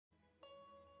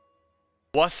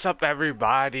What's up,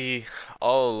 everybody?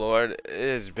 Oh Lord,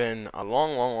 it has been a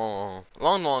long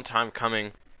time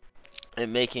coming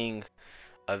and making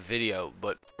a video,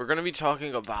 but we're gonna be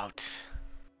talking about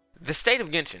the state of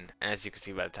Genshin, as you can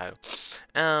see by the title.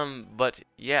 But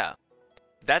yeah,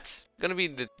 that's gonna be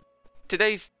the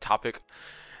today's topic,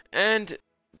 and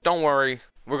don't worry,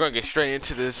 we're gonna get straight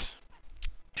into this,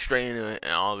 straight into it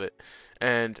and all of it.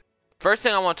 And first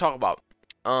thing I want to talk about,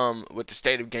 with the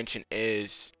state of Genshin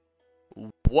is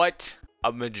what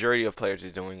a majority of players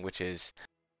is doing, which is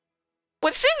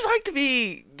what seems like to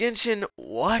be Genshin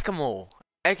Whack-a-Mole,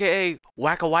 aka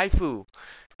Whack-a-Waifu.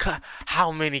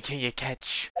 How many can you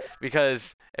catch?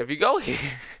 Because if you go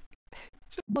here,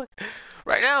 just look.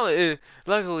 Right now,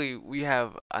 luckily we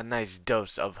have a nice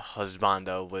dose of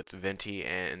husbando with Venti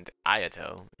and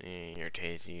Ayato. In your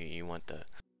taste, you want the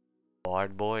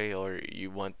Bard Boy or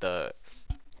you want the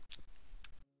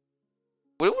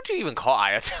what would you even call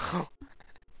Ayato?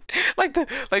 like the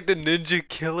ninja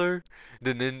killer,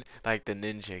 the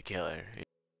ninja killer.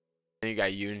 Then you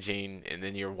got Yunjin, and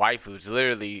then your waifus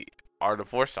literally are the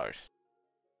 4 stars.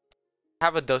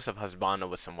 Have a dose of husbando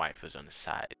with some waifus on the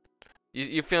side.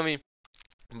 You feel me?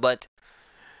 But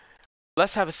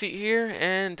let's have a seat here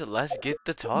and let's get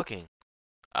the talking.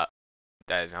 Uh,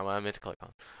 that is not what I meant to click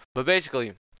on. But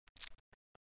basically,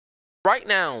 right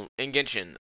now in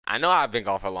Genshin, I know I've been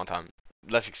gone for a long time.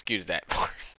 Let's excuse that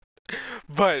part.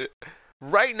 But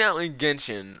right now in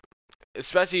Genshin,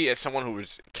 especially as someone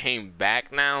came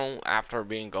back now after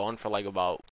being gone for like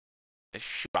about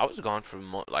shoot, I was gone for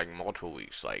like multiple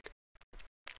weeks,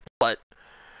 but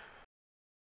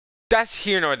that's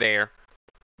here nor there.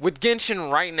 With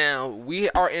Genshin right now, we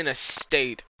are in a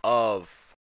state of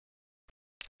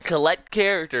collect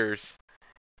characters,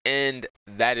 and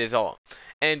that is all.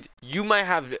 And you might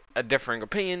have a differing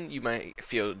opinion, you might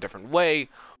feel a different way,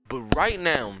 but right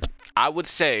now, I would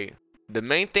say the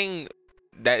main thing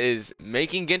that is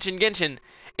making Genshin Genshin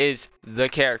is the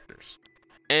characters.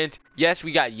 And yes,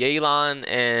 we got Yelan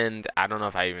and I don't know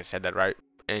if I even said that right,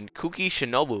 and Kuki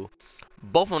Shinobu,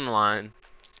 both on the line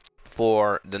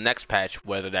for the next patch,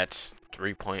 whether that's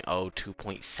 3.0,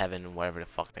 2.7, whatever the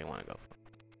fuck they want to go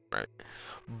for, right?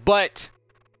 But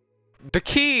the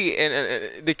key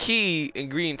and the key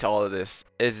ingredient to all of this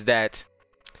is that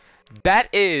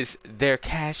is their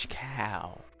cash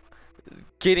cow,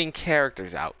 getting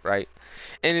characters out, right?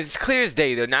 And it's clear as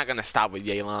day they're not gonna stop with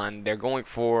Yelan. They're going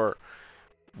for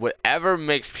whatever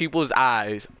makes people's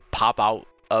eyes pop out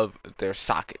of their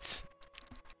sockets.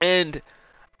 And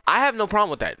I have no problem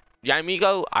with that.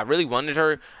 Yaimiko, I really wanted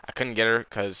her. I couldn't get her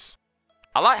because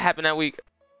a lot happened that week.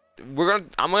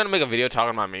 I'm gonna make a video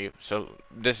talking about me, so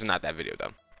this is not that video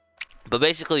though. But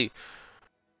basically,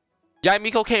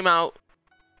 Yaimiko came out.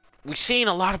 We seen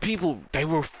a lot of people. They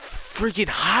were freaking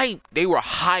hyped. They were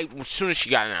hyped as soon as she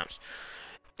got announced.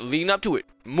 Leading up to it,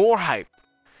 more hype.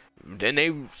 Then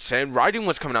they said writing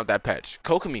was coming out that patch.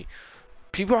 Kokomi.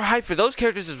 People are hyped for those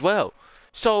characters as well.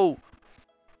 So,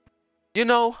 you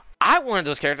know, I wanted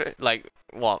those characters. Like,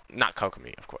 well, not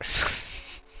Kokomi, of course.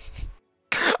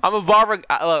 I'm a Barbara.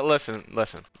 Listen.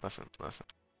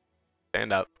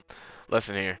 Stand up.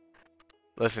 Listen here.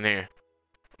 Listen here.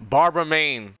 Barbara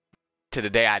main to the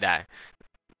day I die.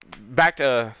 Back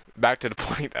to the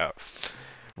point though.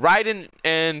 Raiden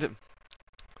and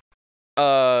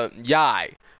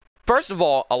Yai. First of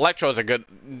all, Electro's a good.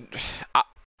 I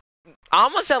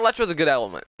almost said Electro's a good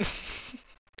element,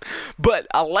 but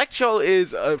Electro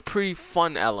is a pretty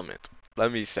fun element.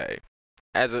 Let me say,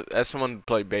 as someone who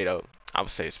played Beto, I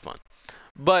would say it's fun.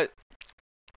 But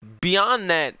beyond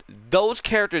that, those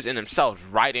characters in themselves,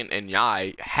 Raiden and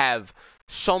Yai, have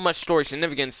so much story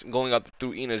significance going up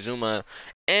through Inazuma,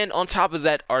 and on top of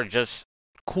that are just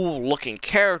cool looking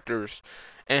characters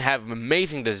and have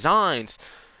amazing designs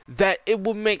that it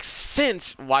would make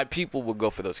sense why people would go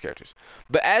for those characters.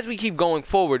 But as we keep going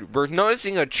forward, we're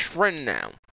noticing a trend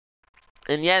now.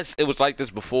 And yes, it was like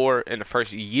this before in the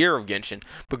first year of Genshin,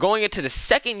 but going into the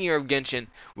second year of Genshin,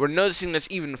 we're noticing this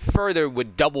even further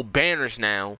with double banners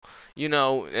now, you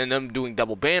know, and them doing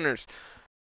double banners.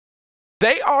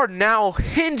 They are now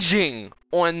hinging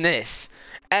on this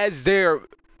as their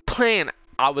plan,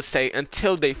 I would say,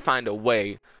 until they find a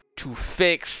way to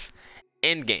fix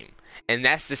endgame. And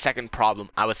that's the second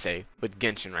problem, I would say, with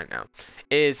Genshin right now,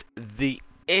 is the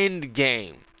end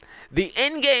game. The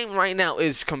end game right now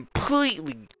is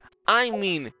completely, I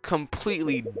mean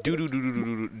completely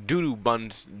doo-doo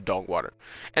buns dog water.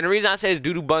 And the reason I say it's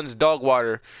doo-doo buns dog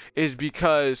water is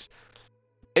because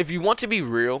if you want to be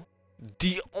real,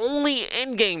 the only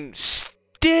end game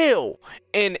still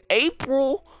in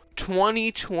April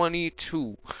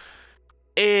 2022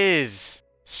 is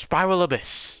Spiral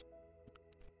Abyss.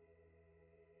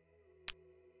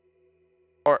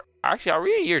 Or actually, are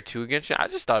we in year 2 again? I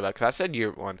just thought about it because I said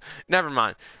year 1. Never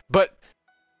mind. But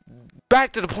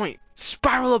back to the point.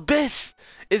 Spiral Abyss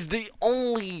is the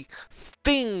only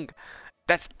thing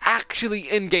that's actually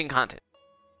in-game content.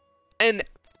 And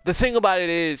the thing about it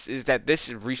is that this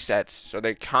is resets, so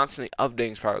they're constantly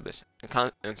updating Spiral Abyss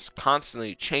and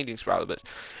constantly changing Spiral Abyss.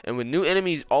 And with new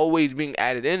enemies always being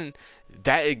added in,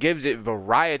 that it gives it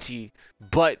variety.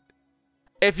 But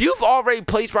if you've already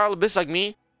played Spiral Abyss like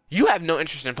me, you have no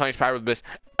interest in playing Spiral Abyss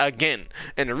again.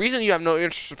 And the reason you have no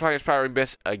interest in playing Spiral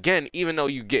Abyss again, even though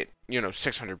you get,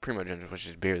 600 Primo Gems, which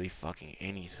is barely fucking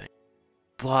anything.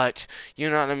 But, you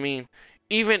know what I mean?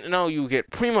 Even though you get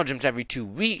Primo Gems every 2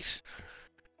 weeks,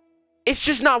 it's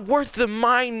just not worth the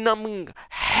mind-numbing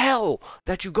hell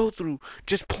that you go through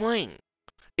just playing.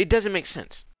 It doesn't make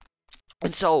sense.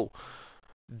 And so,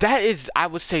 that is, I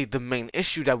would say, the main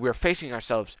issue that we're facing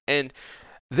ourselves. And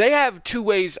they have 2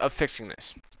 ways of fixing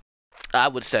this, I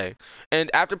would say. And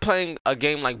after playing a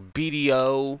game like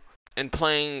BDO and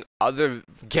playing other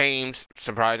games,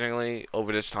 surprisingly,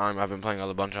 over this time, I've been playing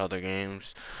a bunch of other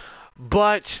games.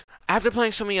 But after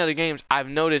playing so many other games, I've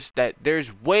noticed that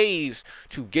there's ways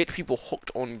to get people hooked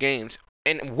on games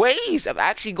and ways of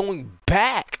actually going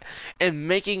back and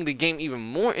making the game even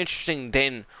more interesting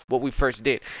than what we first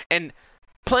did. And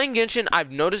playing Genshin,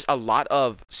 I've noticed a lot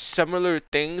of similar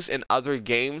things in other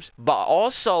games, but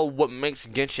also what makes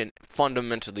Genshin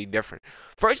fundamentally different.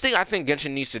 First thing I think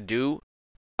Genshin needs to do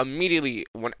immediately,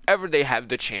 whenever they have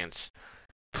the chance,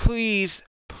 please,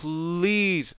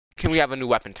 can we have a new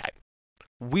weapon type?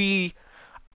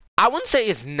 I wouldn't say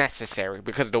it's necessary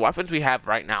because the weapons we have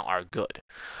right now are good,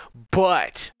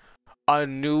 but a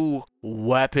new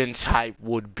weapon type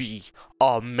would be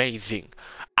amazing.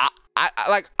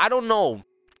 I don't know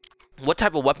what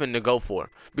type of weapon to go for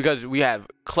because we have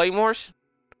claymores.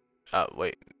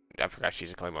 Wait, I forgot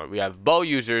she's a claymore. We have bow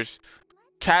users,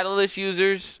 catalyst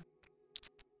users,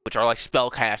 which are like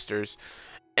spellcasters,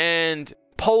 and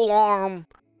polearm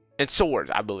and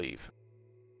swords, I believe.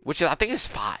 Which is, I think is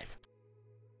 5.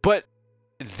 But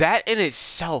that in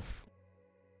itself,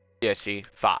 yeah, see,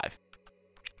 5.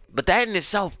 But that in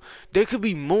itself, there could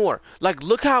be more. Like,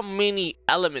 look how many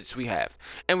elements we have.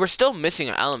 And we're still missing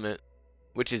an element,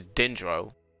 which is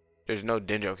Dendro. There's no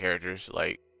Dendro characters,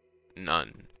 like,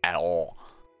 none at all.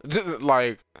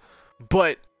 Like,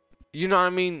 but, you know what I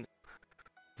mean?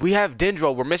 We have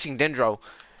Dendro, we're missing Dendro.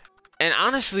 And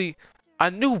honestly, a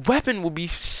new weapon would be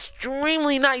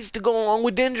extremely nice to go along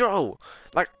with Dendro.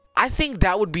 Like, I think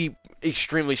that would be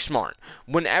extremely smart.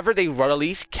 Whenever they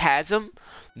release Chasm,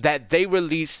 that they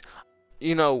release,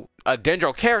 a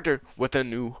Dendro character with a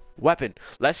new weapon.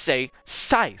 Let's say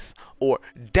Scythe, or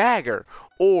Dagger,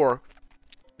 or,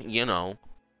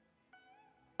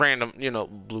 random,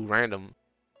 blue random.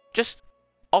 Just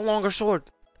a longer sword.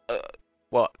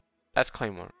 Well, that's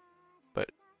Claymore.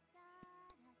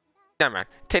 Never mind.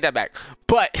 Take that back.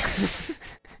 But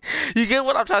you get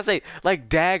what I'm trying to say? Like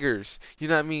daggers. You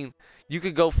know what I mean? You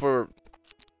could go for,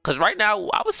 because right now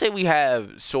I would say we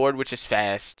have sword, which is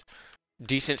fast,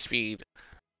 decent speed.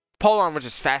 Polearm, which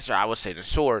is faster, I would say, than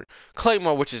sword.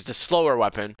 Claymore, which is the slower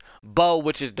weapon. Bow,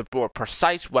 which is the more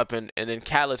precise weapon, and then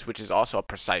Callus, which is also a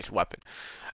precise weapon.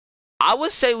 I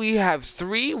would say we have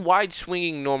 3 wide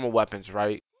swinging normal weapons,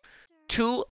 right?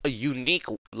 2 unique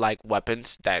like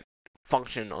weapons that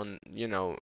function on, in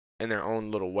their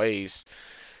own little ways.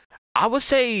 I would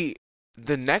say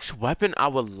the next weapon I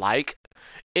would like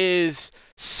is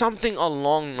something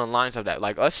along the lines of that.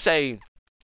 Like, let's say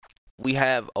we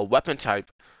have a weapon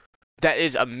type that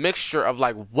is a mixture of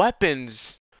like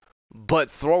weapons but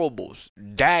throwables.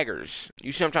 Daggers.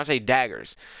 You see what I'm trying to say?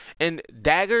 Daggers. And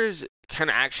daggers can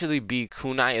actually be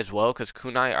kunai as well, because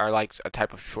kunai are like a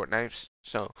type of short knives.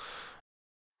 So,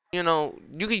 you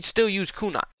can still use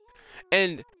kunai.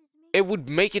 And it would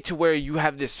make it to where you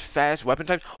have this fast weapon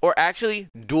type, or actually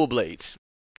dual blades,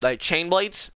 like chain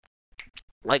blades,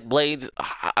 like blades.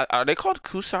 Are they called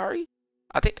kusari?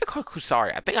 I think they're called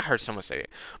kusari. I think I heard someone say it.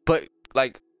 But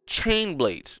like chain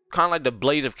blades, kind of like the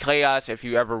blades of chaos if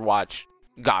you ever watch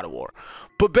God of War.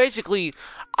 But basically,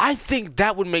 I think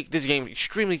that would make this game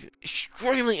extremely,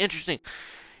 extremely interesting.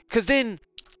 Because then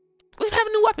we'd have a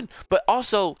new weapon, but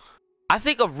also I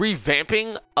think a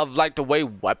revamping of like the way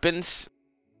weapons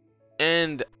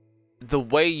and the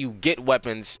way you get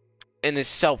weapons in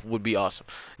itself would be awesome.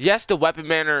 Yes, the weapon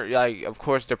banner, like, of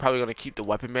course they're probably going to keep the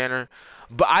weapon banner,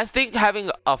 but I think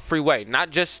having a free way,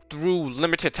 not just through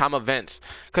limited time events,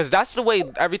 because that's the way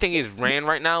everything is ran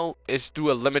right now, is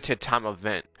through a limited time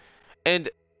event. And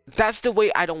That's the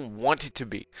way I don't want it to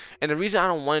be. And the reason I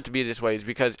don't want it to be this way is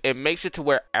because it makes it to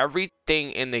where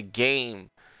everything in the game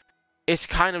is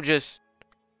kind of just,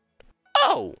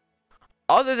 oh,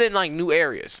 other than like new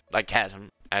areas, like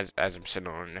Chasm, as I'm sitting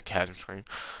on the Chasm screen.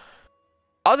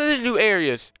 Other than new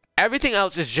areas, everything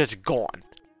else is just gone.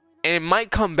 And it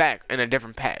might come back in a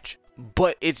different patch,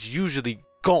 but it's usually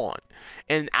gone.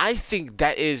 And I think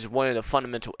that is one of the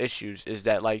fundamental issues, is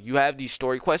that like you have these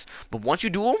story quests, but once you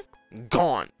do them,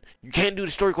 gone. You can't do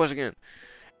the story quest again.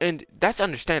 And that's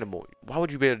understandable. Why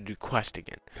would you be able to do quest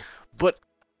again? But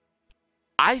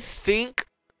I think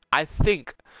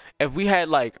if we had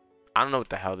like, I don't know what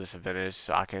the hell this event is,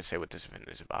 so I can't say what this event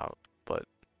is about, but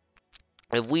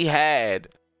if we had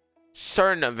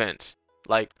certain events,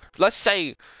 like let's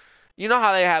say, you know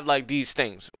how they have like these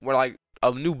things where like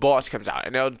a new boss comes out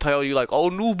and they'll tell you like, oh,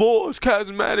 new boss,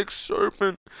 Charismatic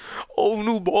Serpent, oh,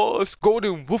 new boss,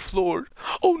 Golden Wolf Lord,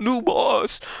 oh, new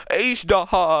boss,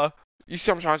 H-Daha. You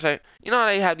see what I'm trying to say? You know how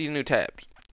they have these new tabs.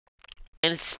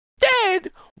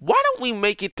 Instead, why don't we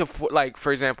make it to, like,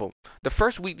 for example, the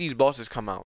first week these bosses come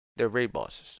out, they're raid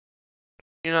bosses.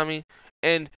 You know what I mean?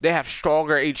 And they have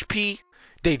stronger HP.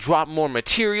 They drop more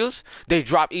materials. They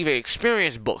drop even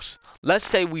experience books. Let's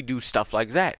say we do stuff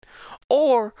like that.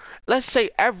 Or let's say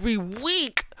every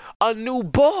week a new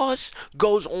boss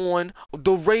goes on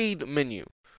the raid menu.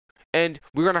 And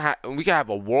we can have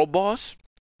a world boss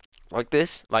like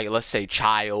this. Like let's say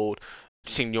Child,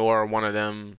 Senor, one of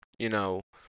them, you know,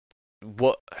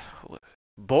 what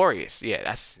Boreas. Yeah,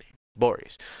 that's his name.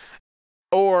 Boreas.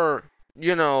 Or,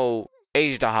 you know,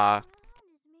 Ajdaha,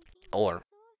 or,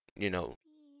 you know,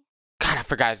 God, I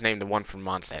forgot his name, the one from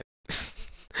Mondstadt.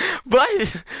 but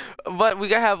but we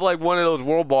gotta have like one of those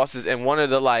world bosses and one of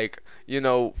the like, you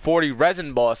know, 40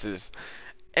 resin bosses.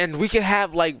 And we could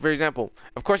have like, for example,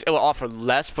 of course it will offer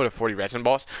less for the 40 resin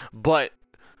boss, but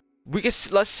we could,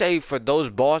 let's say for those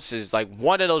bosses, like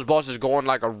one of those bosses go on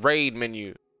like a raid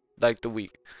menu like the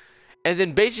week. And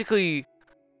then basically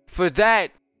for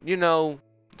that, you know,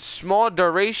 small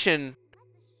duration,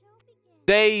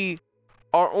 they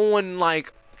are on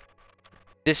like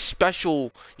this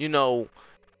special, you know,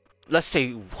 let's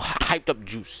say hyped up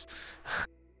juice.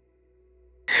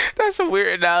 That's a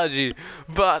weird analogy,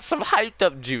 but some hyped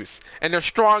up juice. And they're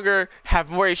stronger, have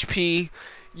more HP,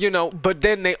 you know, but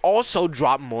then they also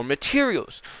drop more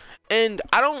materials. And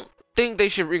I don't think they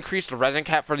should increase the resin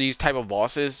cap for these type of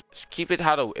bosses. Keep it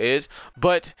how it is,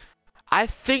 but I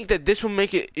think that this will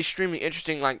make it extremely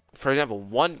interesting. Like, for example,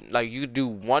 you do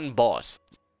one boss.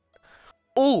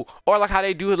 Ooh, or like how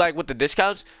they do it like with the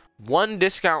discounts. One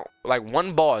discount, like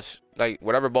one boss, like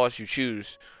whatever boss you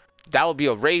choose, that will be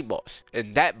a raid boss.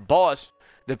 And that boss,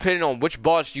 depending on which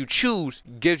boss you choose,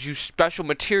 gives you special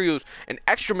materials and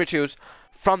extra materials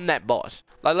from that boss.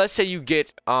 Like let's say you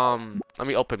get, let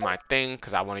me open my thing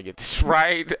because I want to get this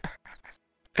right.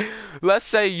 Let's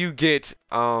say you get,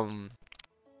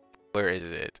 where is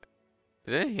it?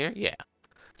 Is it in here? Yeah.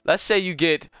 Let's say you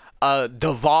get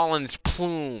Dvalin's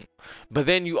plume, but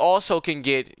then you also can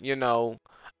get, you know,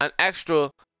 an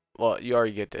extra, well, you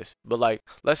already get this, but like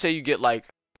let's say you get like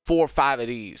 4 or 5 of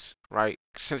these, right?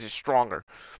 Since it's stronger.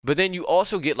 But then you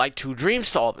also get like 2 dream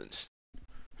solvents.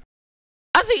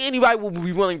 I think anybody will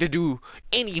be willing to do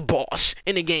any boss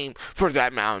in the game for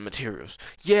that amount of materials.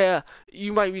 Yeah,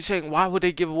 you might be saying, why would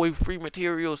they give away free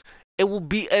materials? It will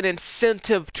be an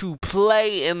incentive to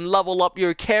play and level up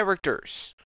your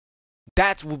characters.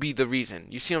 That will be the reason.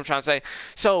 You see what I'm trying to say?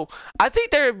 So, I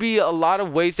think there would be a lot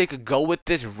of ways they could go with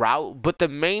this route, but the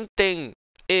main thing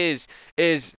is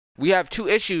we have 2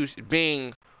 issues,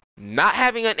 being not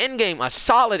having an endgame, a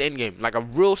solid endgame, like a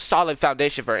real solid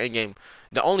foundation for an endgame.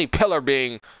 The only pillar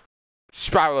being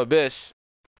Spiral Abyss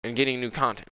and getting new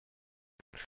content.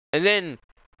 And then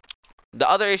the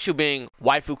other issue being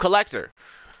Waifu Collector.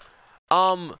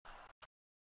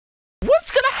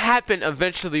 What's gonna happen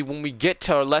eventually when we get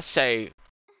to, let's say,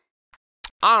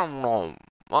 I don't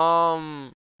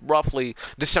know, roughly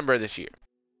December of this year,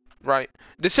 right?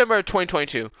 December of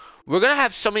 2022. We're gonna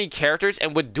have so many characters,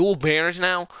 and with dual banners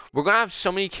now, we're gonna have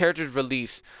so many characters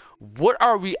released. What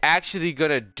are we actually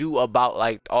gonna do about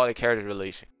like all the characters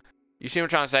releasing? You see what I'm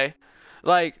trying to say?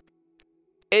 Like,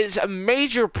 it's a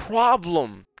major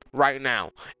problem right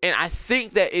now, and I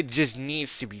think that it just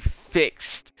needs to be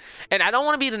fixed. And I don't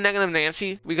want to be the negative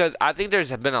Nancy, because I think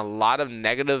there's been a lot of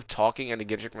negative talking in the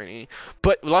Genshin community,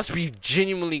 but let's be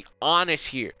genuinely honest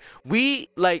here. We're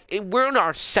in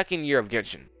our 2nd year of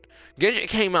Genshin. Genshin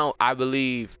came out, I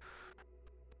believe,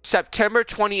 September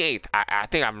 28th. I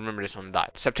think I remember this on the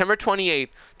dot. September 28th,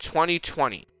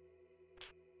 2020.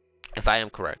 If I am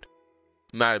correct.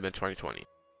 Might have been 2020.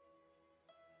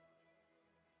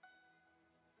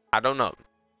 I don't know.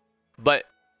 But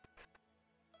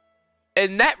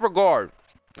in that regard,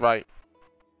 right?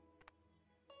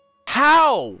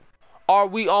 How are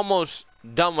we almost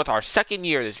done with our second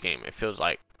year of this game? It feels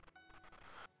like.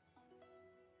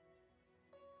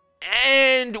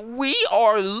 And we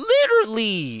are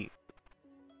literally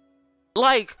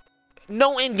like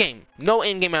no end game. No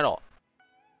end game at all.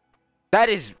 That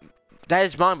is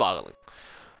mind-boggling.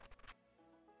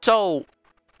 So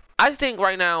I think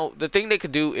right now the thing they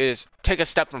could do is take a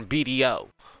step from BDO,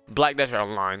 Black Desert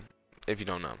Online, if you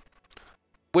don't know,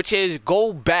 which is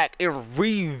go back and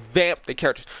revamp the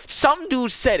characters. Some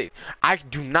dude said it. I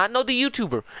do not know the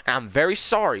YouTuber, and I'm very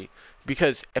sorry,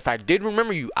 because if I did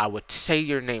remember you, I would say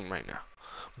your name right now.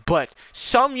 But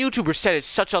some YouTuber said it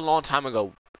such a long time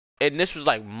ago, and this was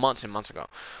like months and months ago.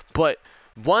 But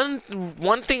one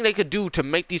thing they could do to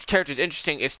make these characters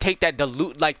interesting is take that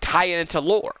tie it into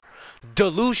lore.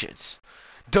 Delusions.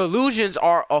 Delusions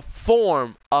are a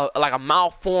form of like a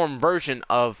malformed version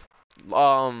of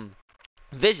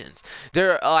visions.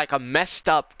 They're like a messed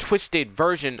up, twisted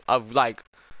version of like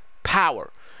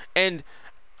power. And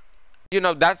you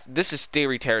know this is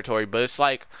theory territory, but it's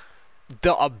like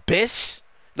the abyss,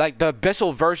 like the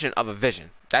abyssal version of a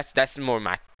vision. That's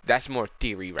more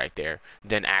theory right there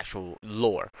than actual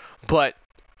lore. But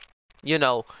you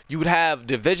know, you would have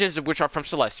the visions which are from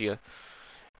Celestia,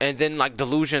 and then like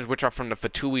delusions which are from the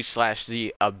Fatui /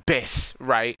 the abyss,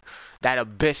 right? That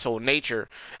abyssal nature.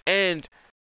 And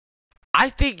I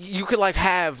think you could like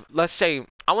have, let's say,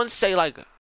 I wouldn't say like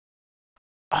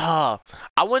I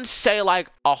wouldn't say like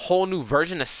a whole new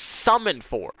version to summon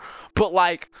for, but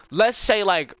like let's say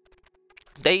like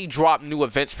they drop new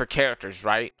events for characters,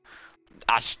 right?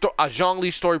 A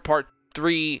Zhongli story part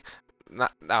 3.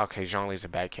 Okay, Zhongli's a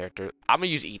bad character. I'm gonna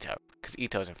use Ito because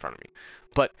Ito's in front of me.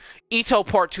 But Ito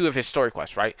part 2 of his story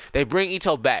quest, right? They bring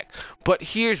Ito back, but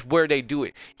here's where they do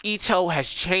it. Ito has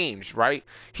changed, right?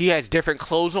 He has different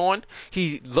clothes on.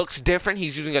 He looks different.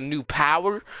 He's using a new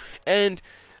power, and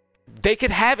they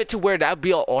could have it to where that would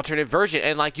be an alternate version.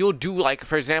 And like you'll do like,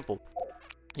 for example,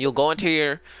 you'll go into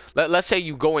here. Let's say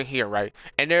you go in here, right?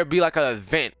 And there'll be like an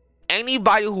event.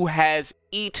 Anybody who has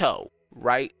Ito,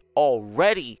 right,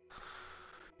 already,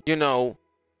 you know,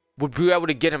 would be able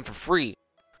to get him for free.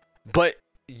 But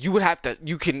you would have to,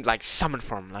 you can like summon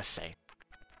for him, let's say.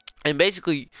 And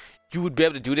basically, you would be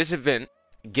able to do this event,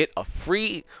 get a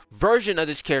free version of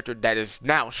this character that is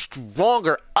now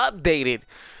stronger, updated,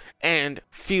 and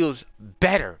feels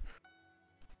better.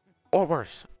 Or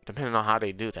worse, depending on how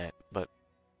they do that. But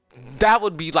that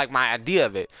would be like my idea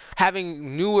of it.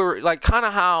 Having newer, like kind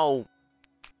of how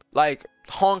like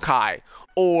Honkai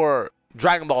or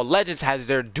Dragon Ball Legends has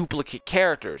their duplicate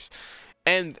characters.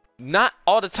 And not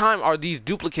all the time are these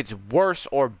duplicates worse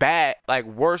or bad, like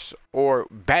worse or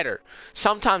better.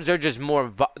 Sometimes they're just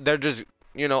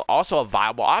you know, also a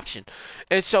viable option.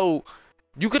 And so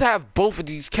you could have both of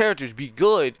these characters be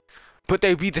good, but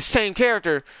they be the same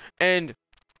character. And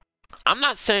I'm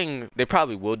not saying they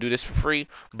probably will do this for free,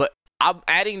 but I'm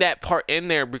adding that part in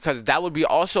there because that would be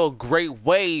also a great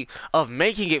way of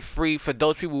making it free for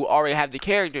those people who already have the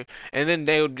character, and then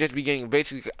they would just be getting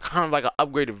basically kind of like an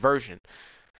upgraded version.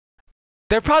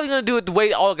 They're probably going to do it the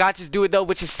way all gachas do it though,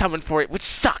 which is summon for it, which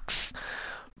sucks.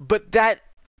 But that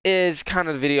is kind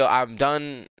of the video. I'm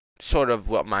done sort of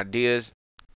with my ideas.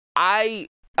 I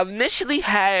initially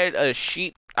had a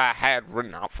sheet I had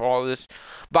written out for all of this,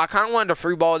 but I kind of wanted to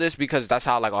freeball this because that's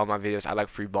how I like all my videos. I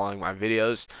like freeballing my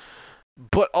videos.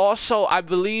 But also, I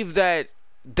believe that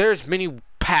there's many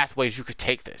pathways you could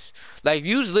take this. Like,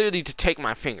 use literally to take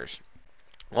my fingers,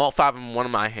 all 5 in one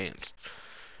of my hands,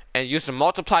 and use to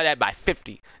multiply that by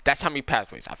 50. That's how many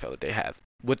pathways I feel that they have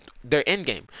with their end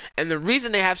game. And the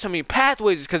reason they have so many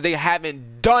pathways is because they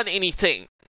haven't done anything.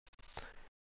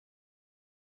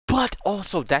 But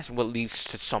also, that's what leads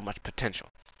to so much potential.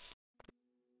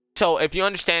 So, if you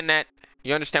understand that,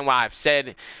 you understand what I've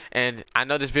said, and I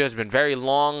know this video has been very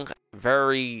long,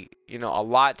 very, you know, a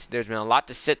lot. There's been a lot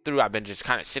to sit through. I've been just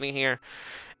kind of sitting here,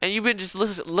 and you've been just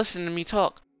listening to me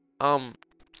talk.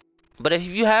 But if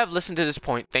you have listened to this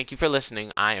point, thank you for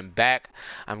listening. I am back.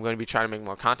 I'm going to be trying to make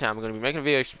more content. I'm going to be making a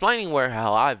video explaining where the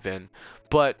hell I've been.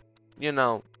 But, you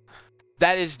know,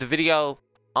 that is the video.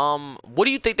 What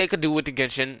do you think they could do with the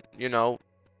Genshin, you know,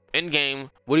 in-game?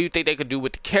 What do you think they could do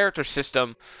with the character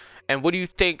system? And what do you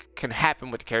think can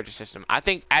happen with the character system? I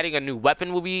think adding a new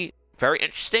weapon will be very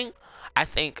interesting. I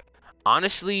think,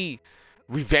 honestly,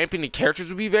 revamping the characters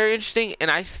would be very interesting. And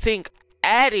I think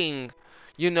adding,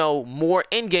 you know, more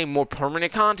in-game, more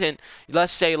permanent content.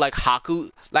 Let's say like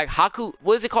Haku,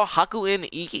 what is it called? Haku in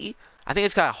Iki? I think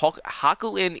it's called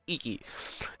Haku and Iki.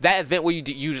 That event where you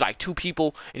use like 2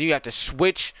 people and you have to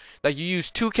switch. Like you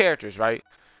use 2 characters, right?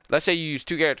 Let's say you use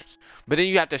 2 characters, but then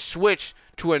you have to switch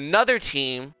to another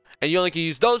team, and you only can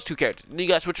use those 2 characters. Then you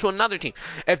gotta switch to another team.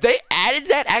 If they added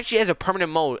that actually as a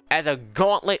permanent mode, as a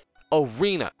gauntlet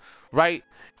arena, right?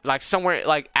 Like somewhere,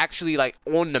 like actually, like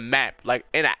on the map, like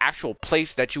in an actual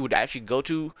place that you would actually go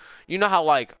to. You know how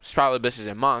like Spiral Abyss is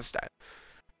in Mondstadt.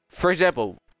 For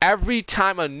example, every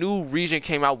time a new region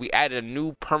came out, we added a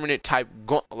new permanent type,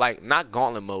 like not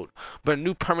gauntlet mode, but a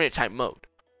new permanent type mode.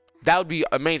 That would be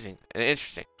amazing and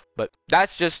interesting. But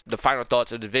that's just the final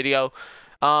thoughts of the video.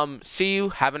 See you.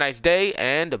 Have a nice day,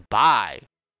 and bye.